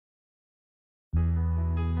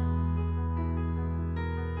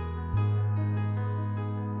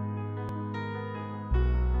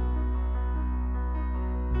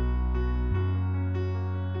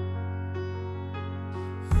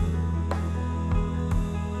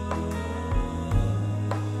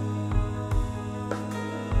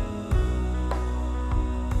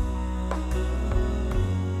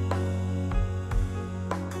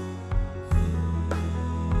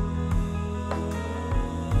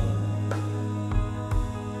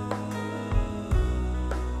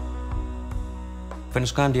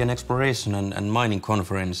Fennoscandian Exploration and Mining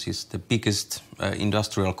Conference is the biggest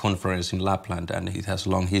industrial conference in Lapland, and it has a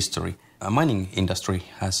long history. Mining industry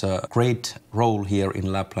has a great role here in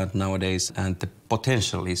Lapland nowadays, and the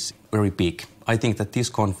potential is very big. I think that this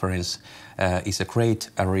conference is a great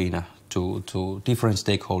arena to different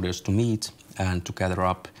stakeholders to meet and to gather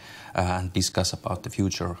up and discuss about the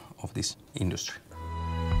future of this industry.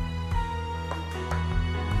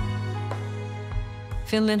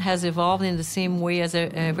 Finland has evolved in the same way as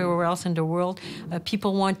everywhere else in the world.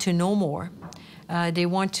 People want to know more. They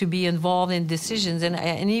want to be involved in decisions.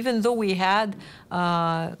 And even though we had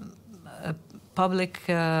a public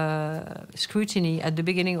scrutiny at the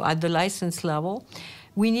beginning, at the license level,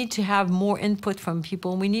 we need to have more input from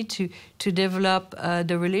people. We need to develop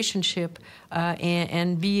the relationship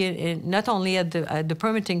and be not only at the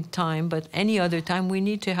permitting time, but any other time. We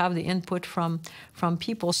need to have the input from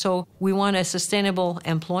people. So we want a sustainable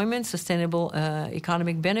employment, sustainable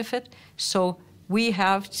economic benefit. So we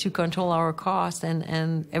have to control our costs,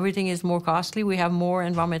 and everything is more costly. We have more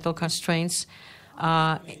environmental constraints.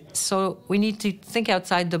 So we need to think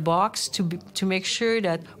outside the box to make sure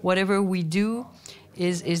that whatever we do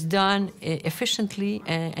is done efficiently,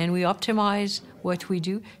 and we optimize what we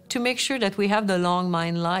do to make sure that we have the long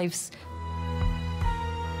mine lives.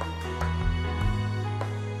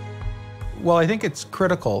 Well, I think it's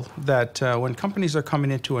critical that when companies are coming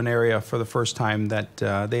into an area for the first time, that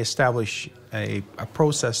they establish a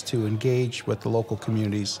process to engage with the local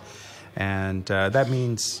communities, and that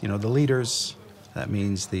means, you know, the leaders, that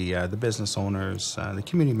means the business owners, the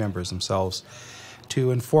community members themselves,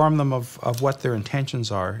 to inform them of what their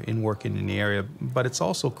intentions are in working in the area. But it's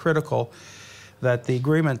also critical that the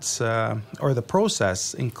agreements or the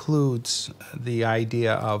process includes the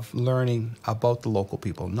idea of learning about the local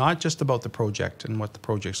people, not just about the project and what the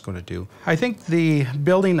project's going to do. I think the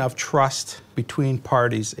building of trust between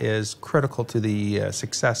parties is critical to the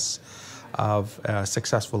success of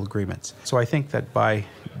successful agreements. So I think that by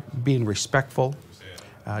being respectful,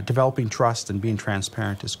 developing trust and being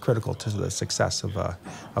transparent is critical to the success of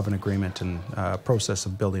an agreement and process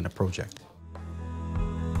of building a project.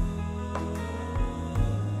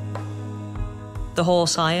 The whole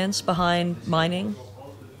science behind mining,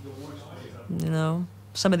 you know,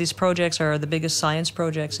 some of these projects are the biggest science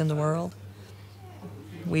projects in the world.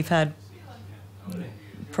 We've had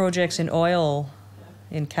projects in oil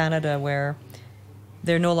in Canada where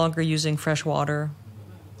they're no longer using fresh water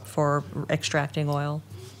for extracting oil.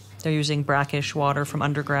 They're using brackish water from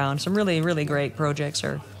underground. Some really, really great projects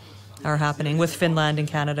are happening with Finland and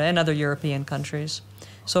Canada and other European countries.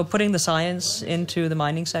 So putting the science into the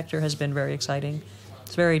mining sector has been very exciting.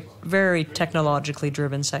 It's a very, very technologically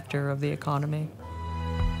driven sector of the economy.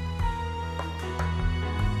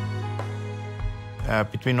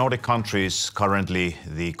 Between Nordic countries, currently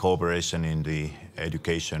the cooperation in the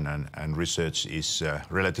education and research is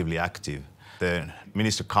relatively active. The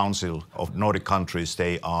Minister Council of Nordic countries,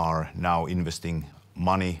 they are now investing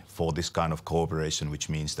money for this kind of cooperation, which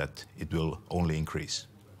means that it will only increase.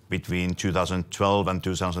 Between 2012 and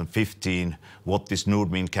 2015, what this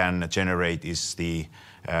Nordmin can generate is the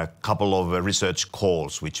couple of research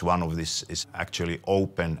calls, which one of this is actually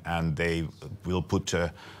open, and they will put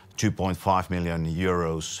 2.5 million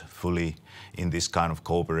euros fully in this kind of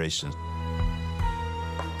cooperation.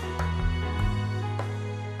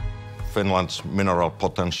 Finland's mineral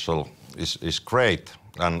potential is great,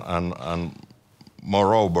 and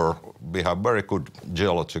moreover, we have very good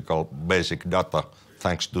geological basic data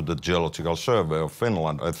thanks to the Geological Survey of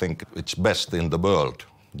Finland. I think it's best in the world.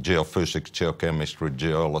 Geophysics, geochemistry,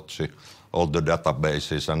 geology, all the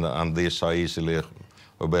databases, and these are easily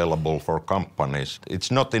available for companies.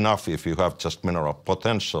 It's not enough if you have just mineral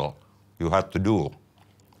potential. You have to do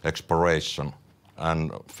exploration.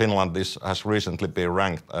 And Finland has recently been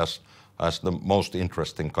ranked as the most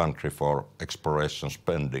interesting country for exploration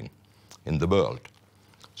spending in the world.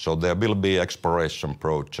 So there will be exploration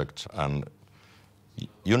projects, and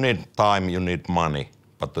you need time, you need money,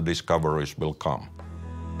 but the discoveries will come.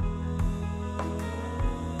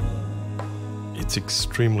 It's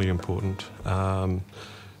extremely important.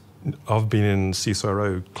 I've been in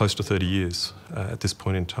CSIRO close to 30 years at this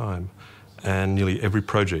point in time, and nearly every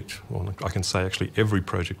project, well, I can say actually every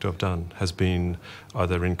project I've done has been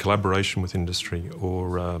either in collaboration with industry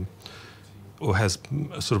or has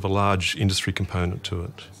sort of a large industry component to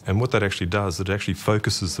it. And what that actually does, it actually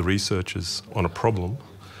focuses the researchers on a problem,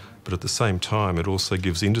 but at the same time it also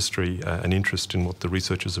gives industry an interest in what the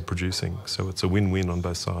researchers are producing. So it's a win-win on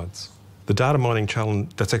both sides. The data mining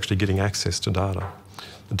challenge, that's actually getting access to data.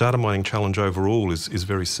 The data mining challenge overall is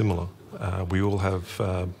very similar. We all have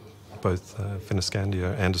both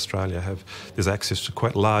Fennoscandia and Australia there's access to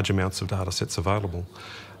quite large amounts of data sets available,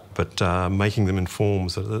 but making them in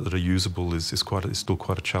forms that are usable is still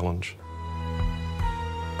quite a challenge.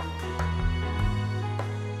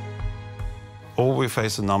 Oh, we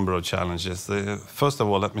face a number of challenges. First of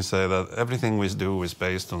all, let me say that everything we do is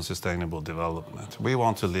based on sustainable development. We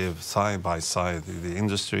want to live side by side, the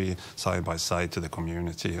industry side by side to the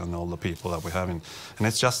community and all the people that we have in. And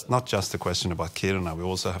it's not just a question about Kiruna. We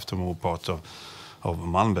also have to move part of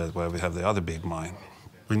Malmbäck, where we have the other big mine.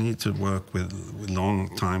 We need to work with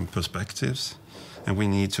long-time perspectives. And we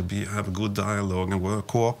need to have a good dialogue and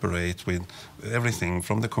cooperate with everything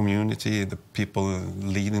from the community, the people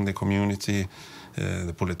leading the community,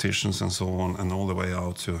 the politicians and so on, and all the way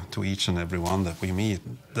out to each and every one that we meet.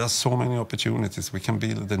 There's so many opportunities. We can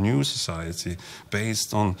build the new society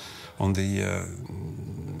based on all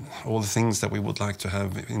the things that we would like to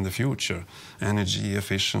have in the future, energy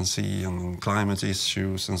efficiency and climate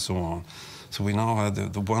issues and so on. So we now have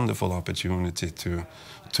the wonderful opportunity to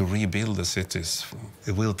rebuild the cities.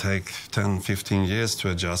 It will take 10, 15 years to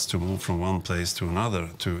adjust, to move from one place to another,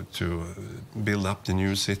 to build up the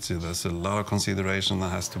new city. There's a lot of consideration that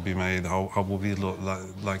has to be made. How would we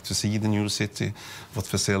like to see the new city? What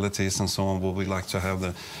facilities and so on would we like to have?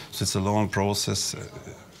 So it's a long process.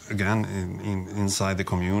 Again, inside the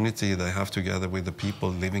community, they have, together with the people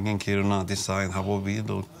living in Kiruna, decide how would we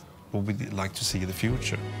like to see the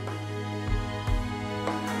future.